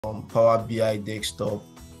on Power BI desktop.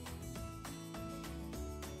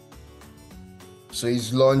 So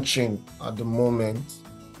it's launching at the moment.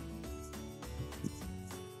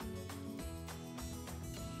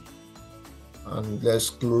 And let's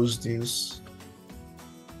close this.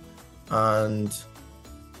 And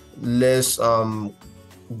let's go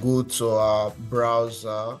to our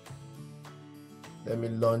browser. Let me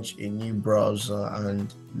launch a new browser,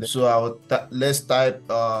 and so let's type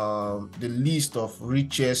the list of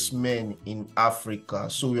richest men in Africa.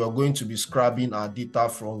 So we are going to be scrubbing our data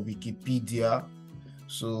from Wikipedia.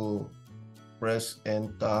 So press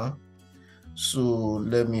enter. So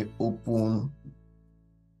let me open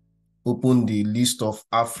the list of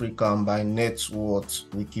African by net worth,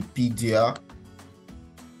 Wikipedia.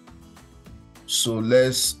 So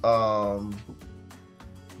let's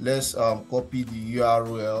copy the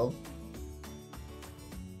URL.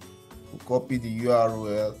 Copy the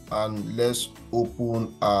URL and let's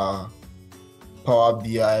open our Power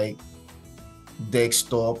BI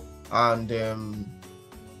desktop, and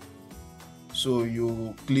so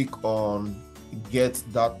you click on get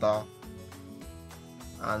data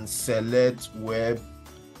and select web,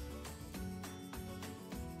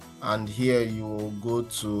 and here you will go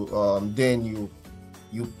to then you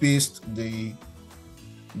paste the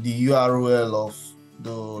URL of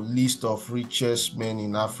the list of richest men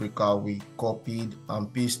in Africa we copied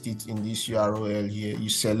and paste it in this URL here. You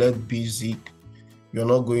select basic. You're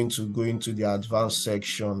not going to go into the advanced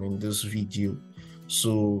section in this video.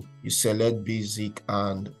 So you select basic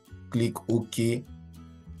and click OK.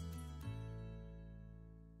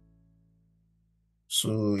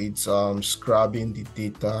 So it's scrubbing the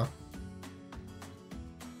data.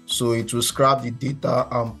 So it will scrub the data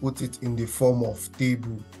and put it in the form of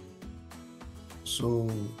table. So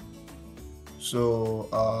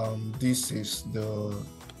this is the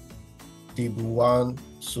table 1.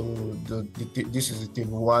 So this is the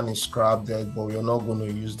table 1 is scrubbed, but we're not going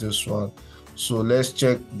to use this one. So let's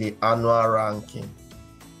check the annual ranking.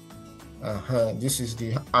 This is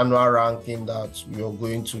the annual ranking that we are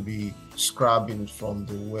going to be scrubbing from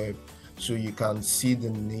the web. So you can see the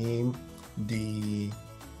name,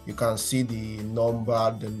 you can see the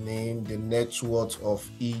number, the name, the net worth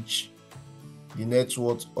of each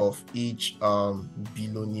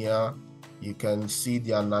billionaire. You can see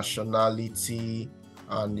their nationality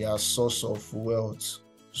and their source of wealth.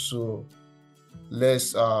 So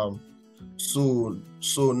let's now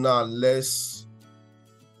let's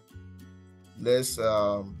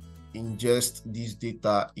ingest this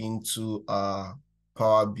data into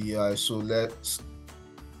Power BI. So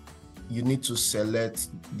you need to select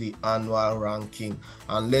the annual ranking,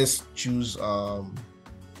 and let's choose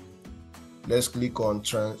let's click on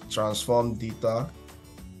transform data.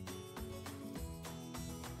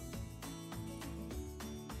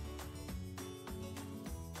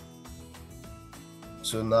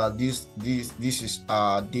 So now this is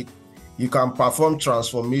data. You can perform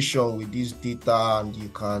transformation with this data, and you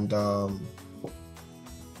can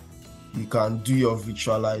do your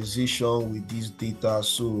visualization with this data.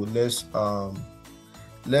 So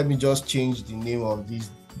let me just change the name of this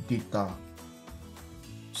data.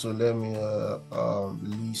 So let me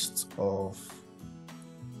list of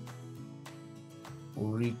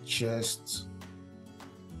richest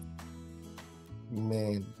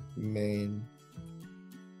men,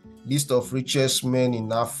 list of richest men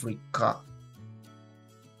in Africa.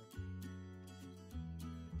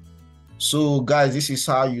 So guys, this is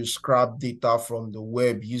how you scrub data from the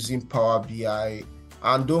web using Power BI.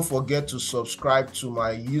 And don't forget to subscribe to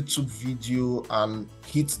my YouTube video and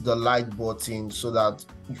hit the like button so that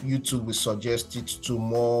YouTube will suggest it to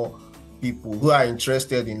more people who are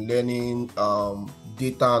interested in learning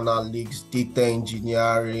data analytics, data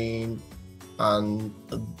engineering, and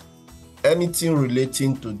anything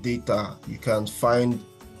relating to data. You can find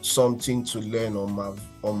something to learn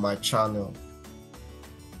on my channel.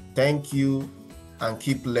 Thank you and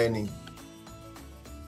keep learning.